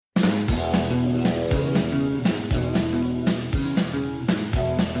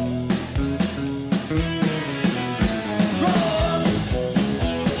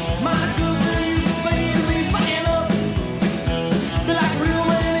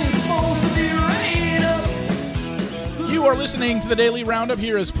are listening to the Daily Roundup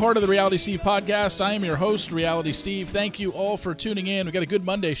here as part of the Reality Steve podcast. I am your host, Reality Steve. Thank you all for tuning in. We've got a good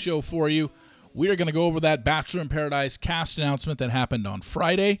Monday show for you. We are going to go over that Bachelor in Paradise cast announcement that happened on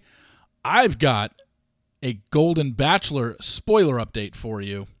Friday. I've got a Golden Bachelor spoiler update for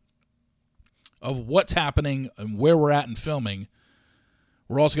you of what's happening and where we're at in filming.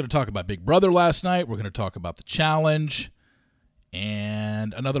 We're also going to talk about Big Brother last night. We're going to talk about the challenge.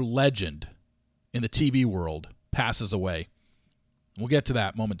 And another legend in the TV world passes away. We'll get to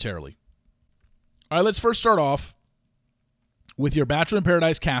that momentarily. All right, let's first start off with your Bachelor in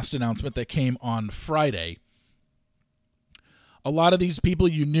Paradise cast announcement that came on Friday. A lot of these people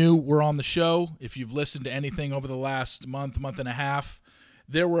you knew were on the show. If you've listened to anything over the last month and a half,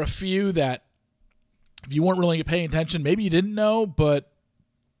 there were a few that if you weren't really paying attention, maybe you didn't know, but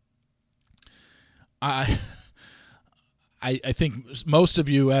I think most of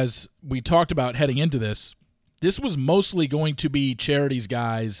you, as we talked about heading into this was mostly going to be Charity's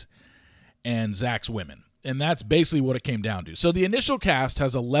guys and Zach's women. And that's basically what it came down to. So the initial cast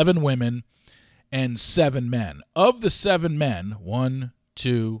has 11 women and 7 men. Of the 7 men, 1,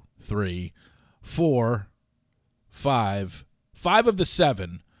 2, 3, 4, 5 of the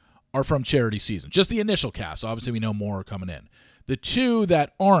 7 are from Charity season. Just the initial cast. Obviously, we know more are coming in. The 2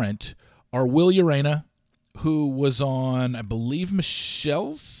 that aren't are Will Urena, who was on, I believe,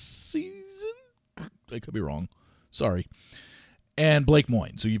 Michelle's season? I could be wrong. Sorry. And Blake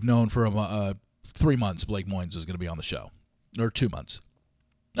Moynes, who you've known for 3 months. Blake Moynes is going to be on the show. Or 2 months.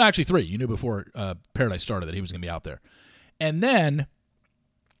 Actually, 3. You knew before Paradise started that he was going to be out there. And then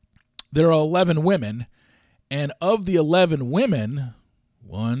there are 11 women. And of the 11 women,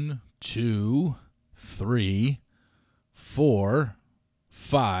 1, 2, 3, 4,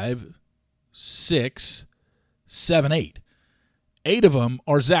 5, 6, 7, 8. 8 of them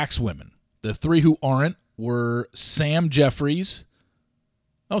are Zach's women. The 3 who aren't were Sam Jeffries.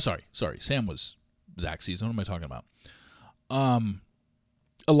 Oh, sorry. Sam was Zach's season. What am I talking about?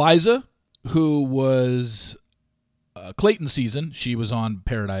 Eliza, who was Clayton's season. She was on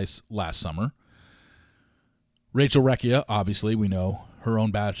Paradise last summer. Rachel Recchia, obviously, we know her own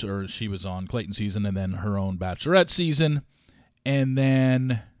Bachelor. She was on Clayton's season and then her own Bachelorette season. And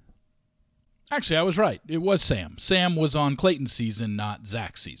then, actually, I was right. It was Sam. Sam was on Clayton's season, not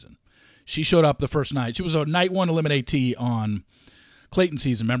Zach's season. She showed up the first night. She was a night 1 eliminatee on Clayton's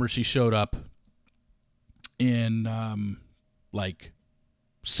season. Remember, she showed up in,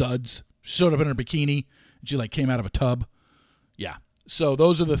 suds. She showed up in her bikini. And she, came out of a tub. Yeah. So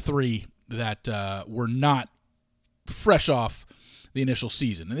those are the 3 that were not fresh off the initial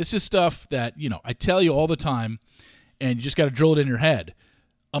season. And this is stuff that, I tell you all the time, and you just got to drill it in your head.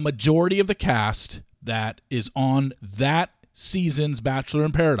 A majority of the cast that is on that season's Bachelor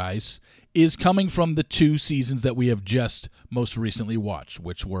in Paradise is coming from the 2 seasons that we have just most recently watched,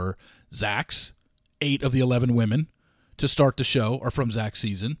 which were Zach's. 8 of the 11 women to start the show are from Zach's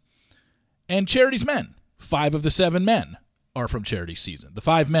season. And Charity's men. 5 of the 7 men are from Charity's season. The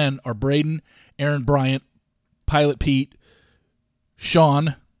 5 men are Braden, Aaron Bryant, Pilot Pete,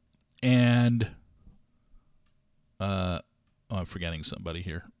 Sean, and I'm forgetting somebody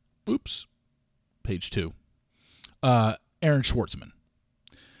here. Oops. Page 2. Aaron Schwartzman.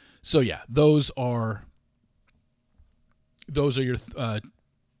 So yeah, those are your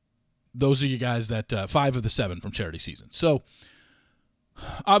guys that 5 of the 7 from Charity season. So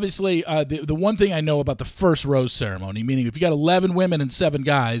obviously, the one thing I know about the first rose ceremony, meaning if you got 11 women and 7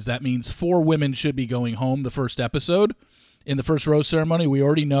 guys, that means 4 women should be going home the first episode. In the first rose ceremony, we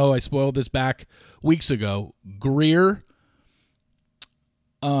already know, I spoiled this back weeks ago, Greer,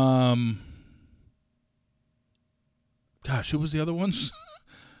 who was the other ones?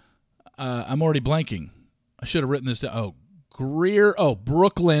 I'm already blanking. I should have written this down. Oh, Greer,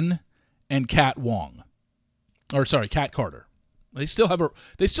 Brooklyn, and Kat Wong. Or sorry, Kat Carter. They still have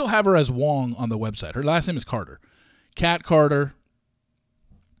her as Wong on the website. Her last name is Carter. Kat Carter,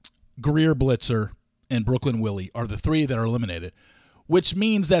 Greer Blitzer, and Brooklyn Willie are the 3 that are eliminated, which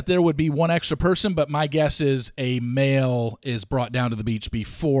means that there would be 1 extra person, but my guess is a male is brought down to the beach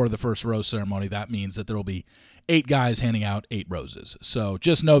before the first rose ceremony. That means that there will be 8 guys handing out 8 roses. So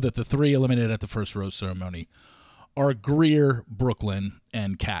just know that the 3 eliminated at the first rose ceremony are Greer, Brooklyn,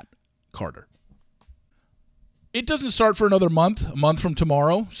 and Kat Carter. It doesn't start for another month, a month from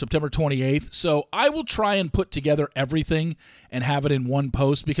tomorrow, September 28th. So I will try and put together everything and have it in one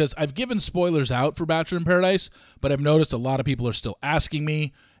post because I've given spoilers out for Bachelor in Paradise, but I've noticed a lot of people are still asking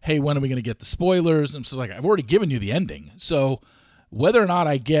me, hey, when are we going to get the spoilers? And so I've already given you the ending. So whether or not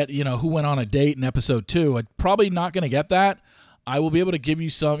I get, who went on a date in episode 2, I'm probably not going to get that. I will be able to give you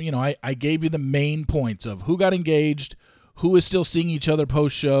some, I gave you the main points of who got engaged, who is still seeing each other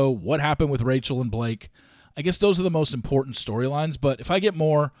post-show, what happened with Rachel and Blake. I guess those are the most important storylines, but if I get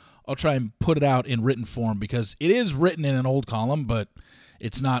more, I'll try and put it out in written form because it is written in an old column, but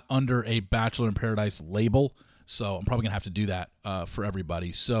it's not under a Bachelor in Paradise label, so I'm probably going to have to do that for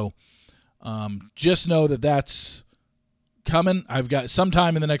everybody. So just know that that's coming. I've got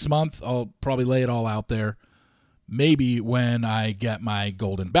sometime in the next month, I'll probably lay it all out there, maybe when I get my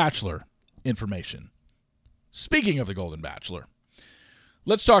Golden Bachelor information. Speaking of the Golden Bachelor,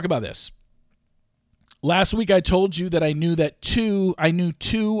 let's talk about this. Last week I told you that I knew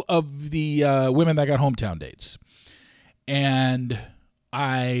two of the women that got hometown dates. And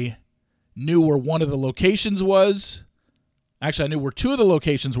I knew where one of the locations was. Actually, I knew where two of the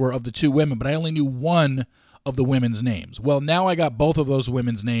locations were of the two women, but I only knew one of the women's names. Well, now I got both of those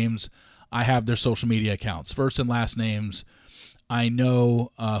women's names. I have their social media accounts, first and last names. I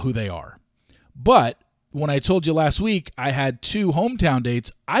know who they are. But when I told you last week I had two hometown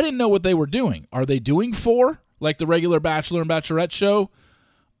dates, I didn't know what they were doing. Are they doing 4, like the regular Bachelor and Bachelorette show?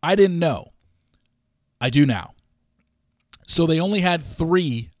 I didn't know. I do now. So they only had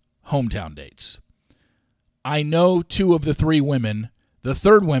 3 hometown dates. I know 2 of the 3 women. The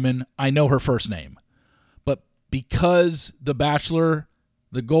third woman, I know her first name. But because the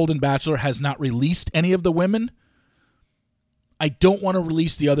Golden Bachelor has not released any of the women, I don't want to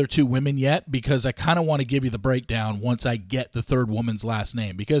release the other 2 women yet because I kind of want to give you the breakdown once I get the third woman's last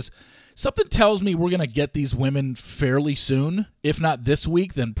name, because something tells me we're going to get these women fairly soon. If not this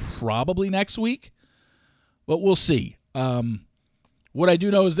week, then probably next week. But we'll see. What I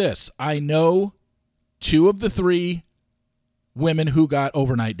do know is this. I know 2 of the 3 women who got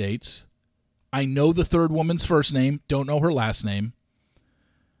overnight dates. I know the third woman's first name. Don't know her last name.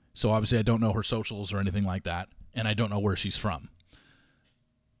 So obviously I don't know her socials or anything like that. And I don't know where she's from.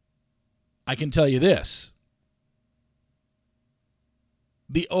 I can tell you this.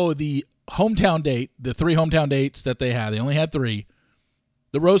 The hometown date, the 3 hometown dates that they had, they only had 3.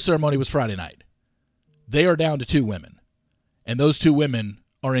 The rose ceremony was Friday night. They are down to 2 women. And those 2 women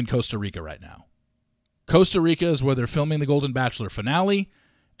are in Costa Rica right now. Costa Rica is where they're filming the Golden Bachelor finale,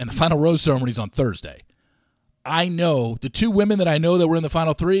 and the final rose ceremony is on Thursday. I know the 2 women that I know that were in the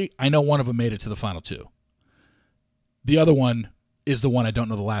final 3, I know one of them made it to the final 2. The other one is the one I don't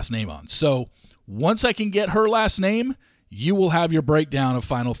know the last name on. So once I can get her last name, you will have your breakdown of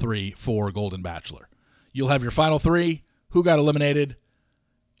final 3 for Golden Bachelor. You'll have your final 3, who got eliminated,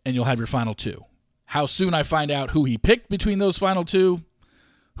 and you'll have your final 2. How soon I find out who he picked between those final 2,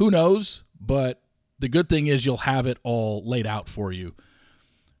 who knows? But the good thing is you'll have it all laid out for you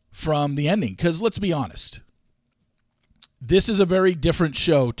from the ending. Because let's be honest, this is a very different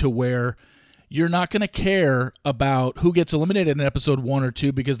show to where you're not going to care about who gets eliminated in episode 1 or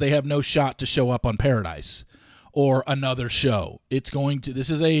 2 because they have no shot to show up on Paradise or another show. This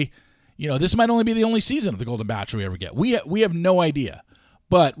might only be the only season of the Golden Bachelor we ever get. We have no idea.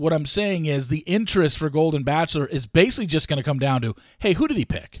 But what I'm saying is the interest for Golden Bachelor is basically just going to come down to, hey, who did he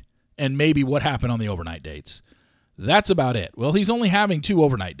pick? And maybe what happened on the overnight dates. That's about it. Well, he's only having 2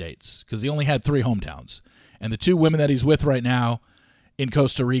 overnight dates because he only had 3 hometowns. And the 2 women that he's with right now in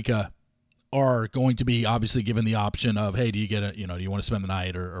Costa Rica are going to be obviously given the option of, hey, do you want to spend the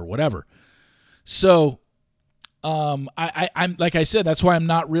night or whatever. So I'm like I said, that's why I'm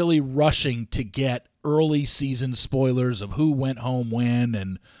not really rushing to get early season spoilers of who went home when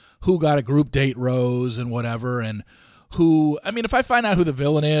and who got a group date rose and whatever, and if I find out who the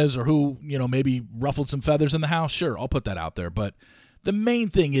villain is or who, maybe ruffled some feathers in the house, sure, I'll put that out there. But the main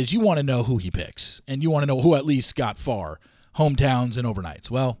thing is you want to know who he picks, and you want to know who at least got far. Hometowns and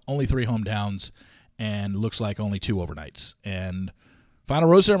overnights. Well, only 3 hometowns, and looks like only 2 overnights. And final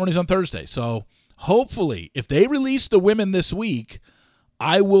rose ceremony is on Thursday. So hopefully, if they release the women this week,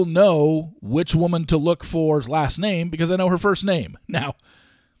 I will know which woman to look for's last name because I know her first name. Now,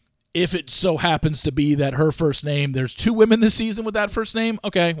 if it so happens to be that her first name, there's 2 women this season with that first name,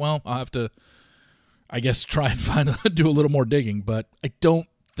 okay, well, I'll have to, I guess, try and do a little more digging, but I don't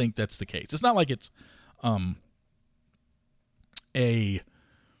think that's the case. It's not like it's a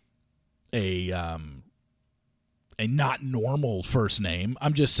not normal first name.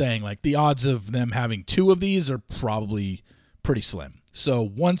 I'm just saying, like, the odds of them having 2 of these are probably pretty slim. So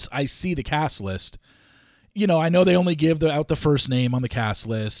once I see the cast list, I know they only give out the first name on the cast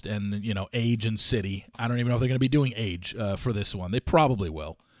list and, age and city. I don't even know if they're going to be doing age for this one. They probably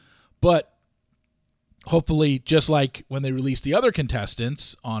will. But hopefully, just like when they release the other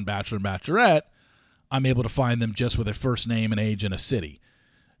contestants on Bachelor and Bachelorette, I'm able to find them just with a first name and age and a city.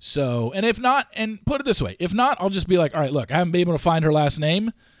 So, and if not, and put it this way, if not, I'll just be like, all right, look, I haven't been able to find her last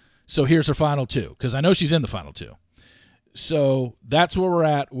name, so here's her final 2, because I know she's in the final 2. So that's where we're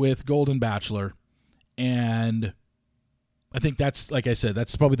at with Golden Bachelor. And I think that's, like I said,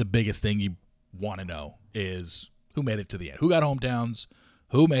 that's probably the biggest thing you want to know is who made it to the end. Who got hometowns?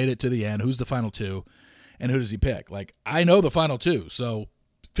 Who made it to the end? Who's the final two? And who does he pick? Like, I know the final two, so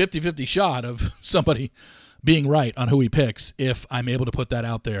 50-50 shot of somebody being right on who he picks if I'm able to put that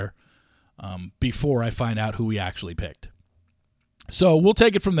out there before I find out who he actually picked. So we'll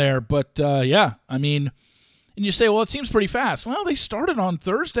take it from there. But, yeah, I mean, and you say, well, it seems pretty fast. Well, they started on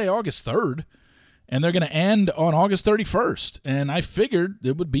Thursday, August 3rd, and they're going to end on August 31st. And I figured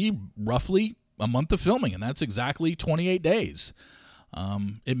it would be roughly a month of filming, and that's exactly 28 days.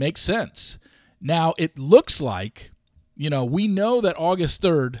 It makes sense. Now, it looks like, we know that August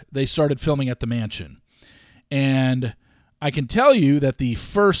 3rd they started filming at the mansion. And I can tell you that the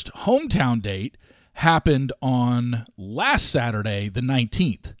first hometown date happened on last Saturday, the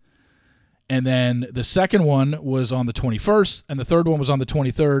 19th. And then the second one was on the 21st, and the third one was on the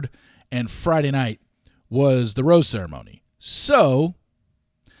 23rd, and Friday night was the rose ceremony. So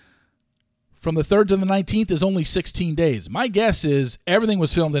from the 3rd to the 19th is only 16 days. My guess is everything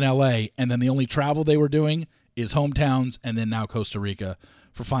was filmed in L.A., and then the only travel they were doing is hometowns and then now Costa Rica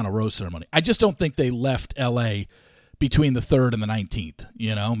for final rose ceremony. I just don't think they left L.A. between the 3rd and the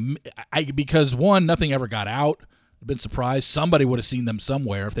 19th, because, one, nothing ever got out. I've been surprised. Somebody would have seen them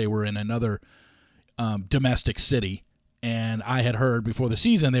somewhere if they were in another domestic city, and I had heard before the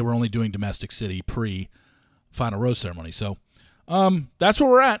season they were only doing domestic city pre-final rose ceremony. So that's where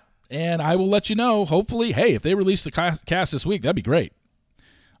we're at, and I will let you know, hopefully, hey, if they release the cast this week, that'd be great.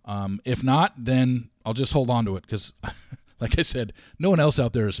 If not, then I'll just hold on to it because, like I said, no one else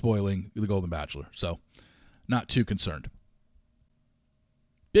out there is spoiling The Golden Bachelor, so not too concerned.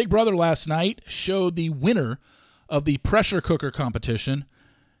 Big Brother last night showed the winner of the pressure cooker competition.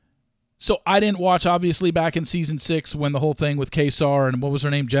 So I didn't watch, obviously, back in Season 6 when the whole thing with Kesar and what was her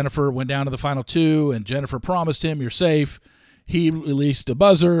name, Jennifer, went down to the final two, and Jennifer promised him, you're safe. He released a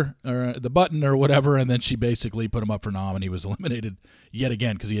buzzer, or the button or whatever, and then she basically put him up for nom, and he was eliminated yet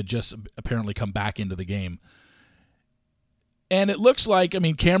again because he had just apparently come back into the game. And it looks like,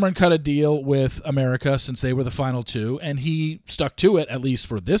 Cameron cut a deal with America since they were the final two, and he stuck to it, at least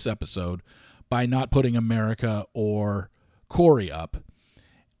for this episode, by not putting America or Corey up.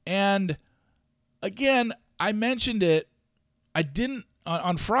 And again, I mentioned it, I didn't,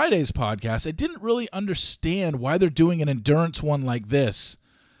 on Friday's podcast, I didn't really understand why they're doing an endurance one like this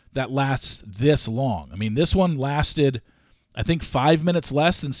that lasts this long. This one lasted, I think, 5 minutes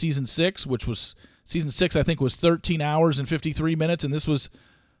less than Season 6, which was, Season 6, I think, was 13 hours and 53 minutes, and this was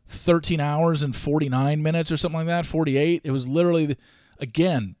 13 hours and 49 minutes or something like that, 48. It was literally,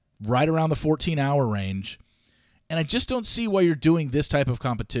 again, right around the 14-hour range. And I just don't see why you're doing this type of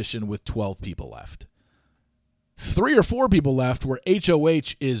competition with 12 people left. 3 or 4 people left where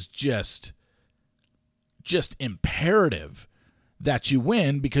HOH is just imperative that you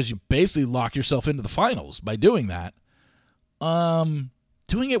win because you basically lock yourself into the finals by doing that.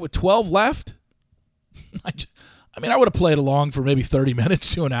 Doing it with 12 left? I would have played along for maybe 30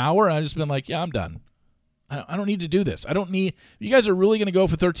 minutes to an hour, and I've just been like, yeah, I'm done. I don't need to do this. If you guys are really going to go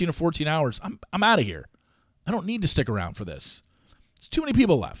for 13 or 14 hours, I'm out of here. I don't need to stick around for this. There's too many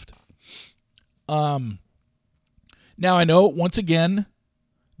people left. Now, I know, once again,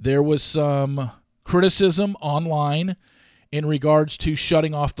 there was some criticism online in regards to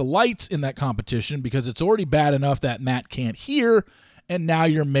shutting off the lights in that competition because it's already bad enough that Matt can't hear, and now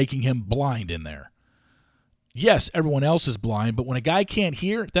you're making him blind in there. Yes, everyone else is blind, but when a guy can't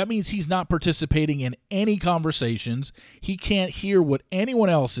hear, that means he's not participating in any conversations. He can't hear what anyone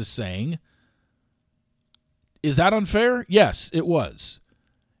else is saying. Is that unfair? Yes, it was.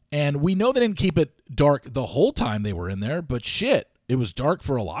 And we know they didn't keep it dark the whole time they were in there, but shit, it was dark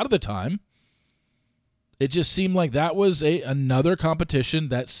for a lot of the time. It just seemed like that was another competition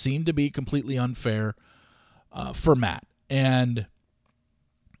that seemed to be completely unfair for Matt. And,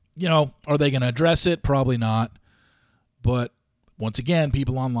 are they going to address it? Probably not. But once again,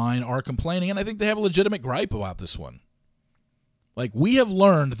 people online are complaining, and I think they have a legitimate gripe about this one. Like, we have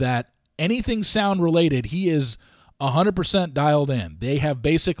learned that anything sound related, he is 100% dialed in. They have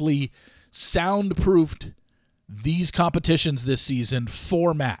basically soundproofed these competitions this season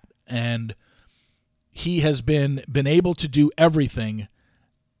for Matt, and he has been able to do everything,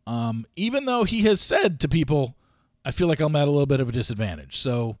 even though he has said to people, I feel like I'm at a little bit of a disadvantage.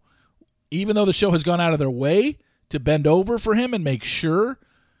 So even though the show has gone out of their way to bend over for him and make sure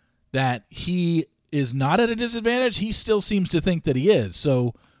that he is not at a disadvantage, he still seems to think that he is.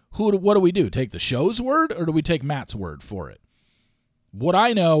 So what do we do? Take the show's word, or do we take Matt's word for it? What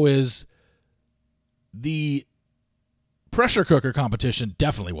I know is the pressure cooker competition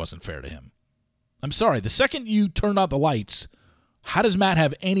definitely wasn't fair to him. I'm sorry. The second you turned out the lights, how does Matt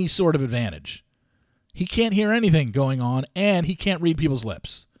have any sort of advantage? He can't hear anything going on, and he can't read people's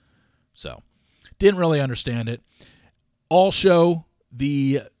lips. So, didn't really understand it. All show,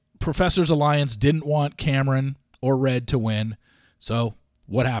 the Professor's Alliance didn't want Cameron or Red to win. So,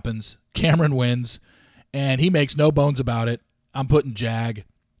 what happens? Cameron wins, and he makes no bones about it. I'm putting Jag,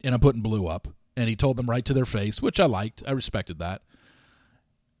 and I'm putting Blue up. And he told them right to their face, which I liked. I respected that.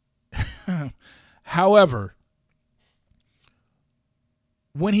 However,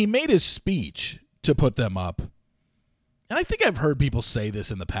 when he made his speech to put them up, and I think I've heard people say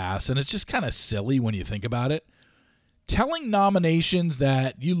this in the past, and it's just kind of silly when you think about it, telling nominations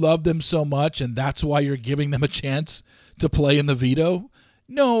that you love them so much and that's why you're giving them a chance to play in the veto.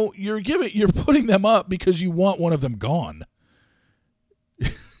 No, you're putting them up because you want one of them gone.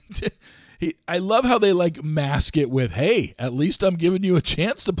 I love how they like mask it with, hey, at least I'm giving you a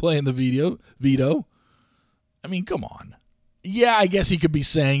chance to play in the veto. I mean, come on. Yeah, I guess he could be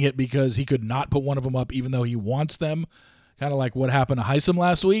saying it because he could not put one of them up even though he wants them. Kind of like what happened to Heisem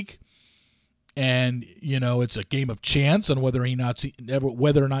last week. And, you know, it's a game of chance on whether or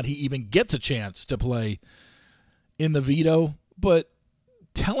not he even gets a chance to play in the veto. But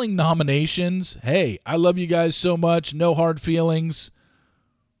telling nominations, hey, I love you guys so much, no hard feelings.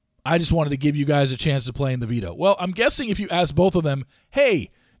 I just wanted to give you guys a chance to play in the veto. Well, I'm guessing if you ask both of them, hey,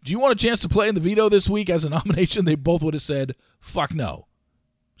 do you want a chance to play in the veto this week as a nomination, they both would have said, fuck no.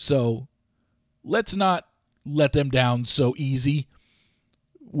 So let's not let them down so easy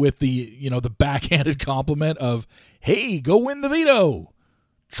with the backhanded compliment of, hey, go win the veto.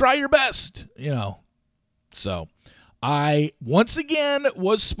 Try your best, So I, once again,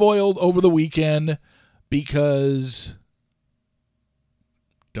 was spoiled over the weekend because,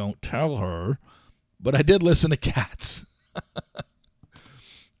 don't tell her, but I did listen to Kat's.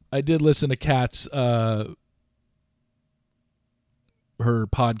 I did listen to Kat's, her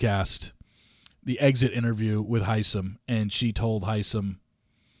podcast, the exit interview with Heisem, and she told Heisem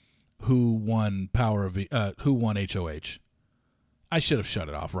who won HOH. I should have shut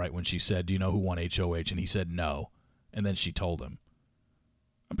it off right when she said, do you know who won HOH? And he said no. And then she told him.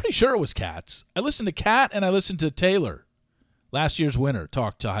 I'm pretty sure it was Kat's. I listened to Kat and I listened to Taylor, last year's winner,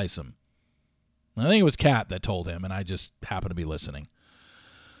 talk to Heisem. I think it was Kat that told him, and I just happened to be listening.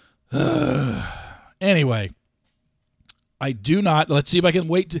 Anyway, I do not. Let's see if I can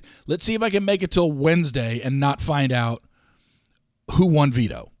make it till Wednesday and not find out who won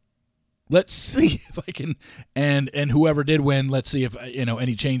veto. Let's see if I can, and whoever did win, let's see if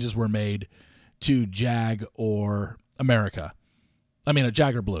any changes were made to Jag or America. I mean, a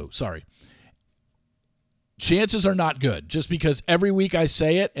Jag or Blue. Sorry. Chances are not good, just because every week I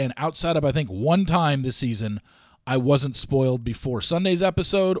say it, and outside of I think one time this season, I wasn't spoiled before Sunday's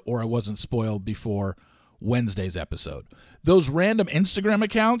episode, or I wasn't spoiled before Wednesday's episode. Those random Instagram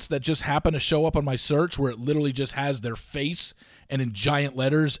accounts that just happen to show up on my search where it literally just has their face and in giant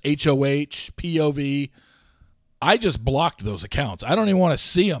letters, HOH, POV, I just blocked those accounts. I don't even want to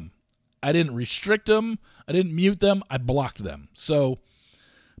see them. I didn't restrict them. I didn't mute them. I blocked them.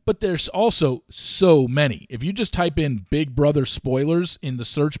 But there's also so many. If you just type in Big Brother spoilers in the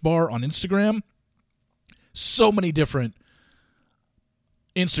search bar on Instagram, so many different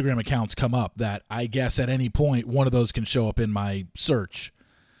Instagram accounts come up that I guess at any point one of those can show up in my search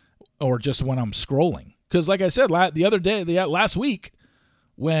or just when I'm scrolling. Because like I said, last week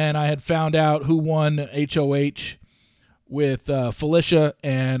when I had found out who won HOH with Felicia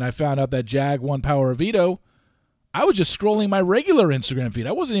and I found out that Jag won Power of Veto, I was just scrolling my regular Instagram feed.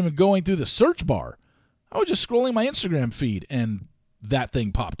 I wasn't even going through the search bar. I was just scrolling my Instagram feed, and that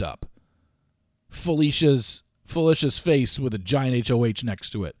thing popped up. Felicia's face with a giant HOH next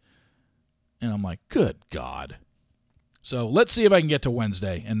to it. And I'm like, good God. So let's see if I can get to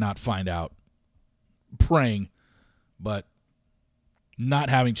Wednesday and not find out. Praying, but not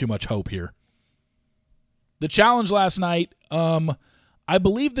having too much hope here. The challenge last night, I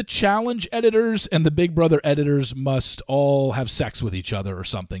believe the challenge editors and the Big Brother editors must all have sex with each other or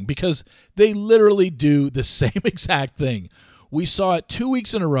something, because they literally do the same exact thing. We saw it 2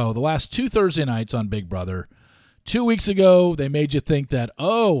 weeks in a row, the last 2 Thursday nights on Big Brother. 2 weeks ago, they made you think that,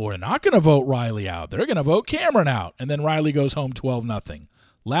 we're not going to vote Riley out. They're going to vote Cameron out. And then Riley goes home 12-0.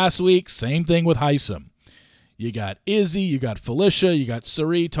 Last week, same thing with Heisem. You got Izzy, you got Felicia, you got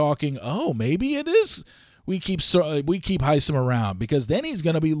Suri talking, maybe it is. We keep Heisem around because then he's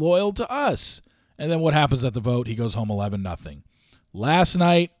going to be loyal to us. And then what happens at the vote? He goes home 11-0. Last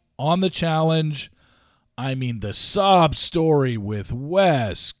night on the challenge, I mean the sob story with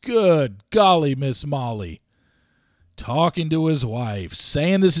Wes. Good golly, Miss Molly. talking to his wife,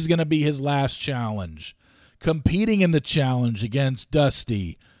 saying this is going to be his last challenge, competing in the challenge against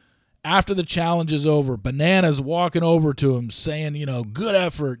Dusty. After the challenge is over, Bananas walking over to him saying, good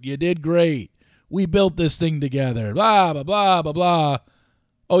effort, you did great. We built this thing together, blah, blah, blah, blah, blah.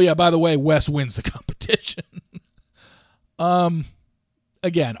 Oh, yeah, by the way, Wes wins the competition.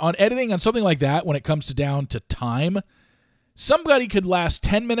 Again, on editing, on something like that, when it comes down to time, somebody could last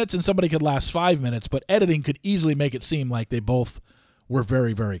 10 minutes and somebody could last 5 minutes, but editing could easily make it seem like they both were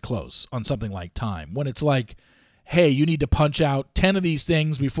very, very close on something like time. When it's like, hey, you need to punch out 10 of these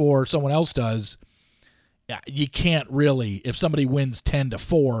things before someone else does, you can't really, if somebody wins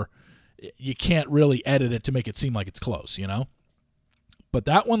 10-4, you can't really edit it to make it seem like it's close, But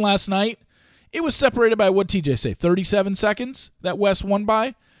that one last night, it was separated by, what TJ say, 37 seconds that Wes won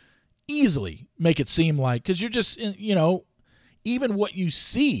by? Easily make it seem like, because you're just, even what you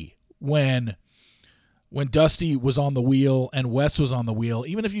see when Dusty was on the wheel and Wes was on the wheel,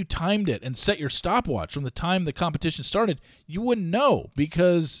 even if you timed it and set your stopwatch from the time the competition started, you wouldn't know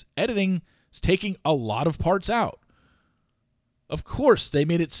because editing is taking a lot of parts out. Of course, they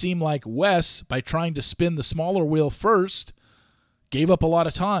made it seem like Wes, by trying to spin the smaller wheel first, gave up a lot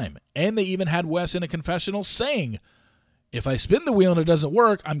of time. And they even had Wes in a confessional saying, if I spin the wheel and it doesn't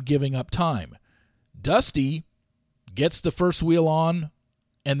work, I'm giving up time. Dusty gets the first wheel on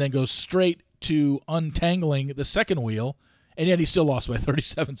and then goes straight to untangling the second wheel, and yet he still lost by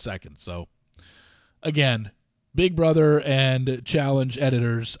 37 seconds. So, again, Big Brother and Challenge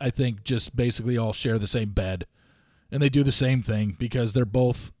editors, I think, just basically all share the same bed, and they do the same thing because they're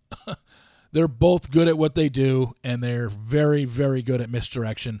both they're both good at what they do, and they're very, very good at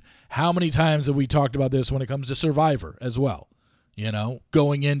misdirection. How many times have we talked about this when it comes to Survivor as well?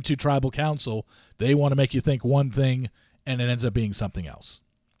 Going into Tribal Council, they want to make you think one thing, and it ends up being something else.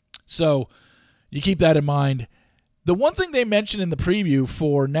 So you keep that in mind. The one thing they mentioned in the preview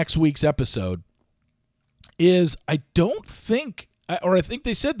for next week's episode is I think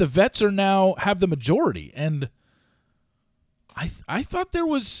they said the vets are now have the majority, and I thought there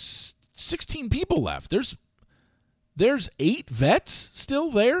was 16 people left. There's 8 vets still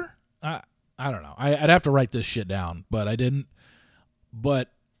there. I don't know. I'd have to write this shit down, but I didn't.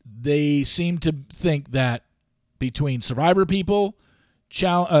 But they seem to think that between Survivor people,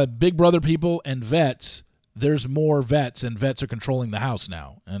 Big Brother people, and vets, there's more vets, and vets are controlling the house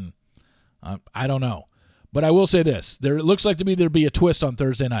now. And I don't know. But I will say this. It looks like there'd be a twist on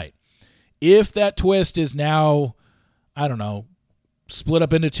Thursday night. If that twist is now, I don't know, split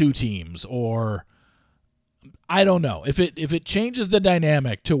up into 2 teams, or I don't know. If it changes the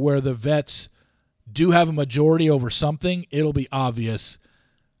dynamic to where the vets do have a majority over something, it'll be obvious.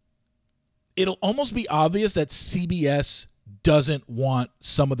 It'll almost be obvious that CBS doesn't want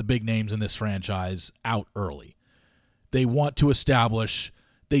some of the big names in this franchise out early. They want to establish.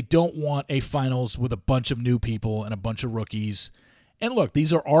 They don't want a finals with a bunch of new people and a bunch of rookies. And look,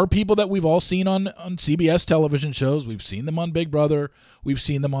 these are our people that we've all seen on CBS television shows. We've seen them on Big Brother. We've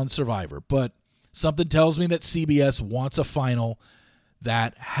seen them on Survivor. But something tells me that CBS wants a final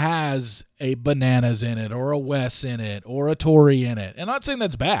that has a Bananas in it, or a Wes in it, or a Tori in it. And I'm not saying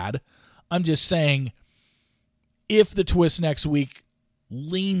that's bad. I'm just saying if the twist next week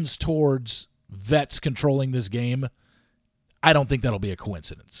leans towards vets controlling this game, I don't think that'll be a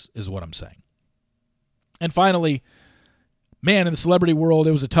coincidence, is what I'm saying. And finally, man, in the celebrity world,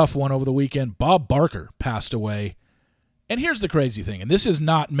 it was a tough one over the weekend. Bob Barker passed away. And here's the crazy thing, and this is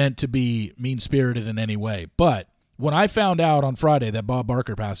not meant to be mean-spirited in any way, but when I found out on Friday that Bob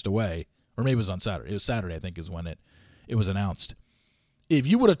Barker passed away, or maybe it was on Saturday. It was Saturday, I think, is when it was announced. If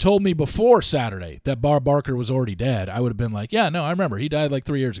you would have told me before Saturday that Bob Barker was already dead, I would have been like, yeah, no, I remember. He died like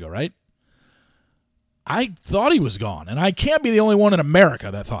 3 years ago, right? I thought he was gone, and I can't be the only one in America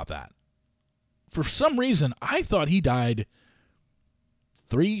that thought that. For some reason, I thought he died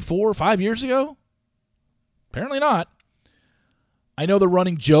 3, 4, 5 years ago. Apparently not. I know the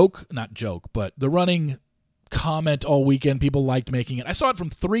running the running comment all weekend, people liked making it. I saw it from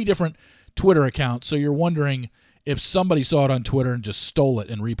 3 different Twitter accounts, so you're wondering if somebody saw it on Twitter and just stole it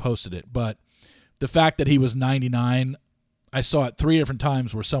and reposted it. But the fact that he was 99, I saw it 3 different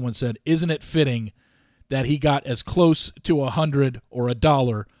times where someone said, isn't it fitting that he got as close to 100 or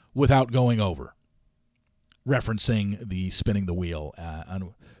 $1 without going over? Referencing the spinning the wheel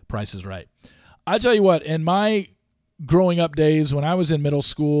on Price is Right. I tell you what, in my growing up days when I was in middle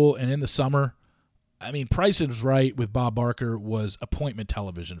school and in the summer, I mean, Price is Right with Bob Barker was appointment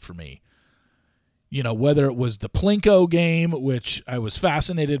television for me. Whether it was the Plinko game, which I was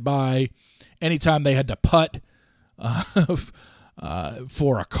fascinated by, anytime they had to putt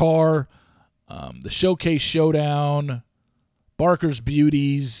for a car, the Showcase Showdown, Barker's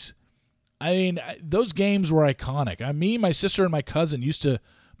Beauties. I mean, those games were iconic. Me, my sister, and my cousin used to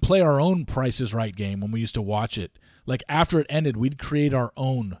play our own Price is Right game when we used to watch it. Like, after it ended, we'd create our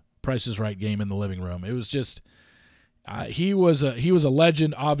own Price is Right game in the living room. It was just, he was a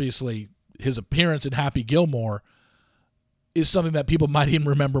legend. Obviously, his appearance in Happy Gilmore is something that people might even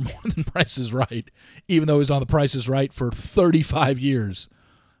remember more than Price is Right, even though he was on the Price is Right for 35 years.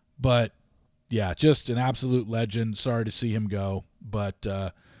 But, yeah, just an absolute legend. Sorry to see him go, but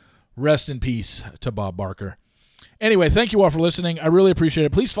rest in peace to Bob Barker. Anyway, thank you all for listening. I really appreciate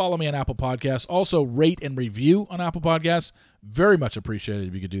it. Please follow me on Apple Podcasts. Also, rate and review on Apple Podcasts. Very much appreciated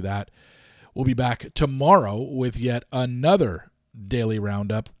if you could do that. We'll be back tomorrow with yet another Daily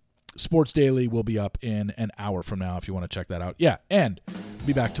Roundup. Sports Daily will be up in an hour from now if you want to check that out. Yeah, and we'll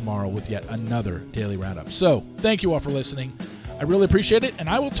be back tomorrow with yet another Daily Roundup. So, thank you all for listening. I really appreciate it, and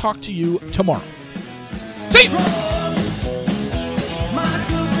I will talk to you tomorrow. See you!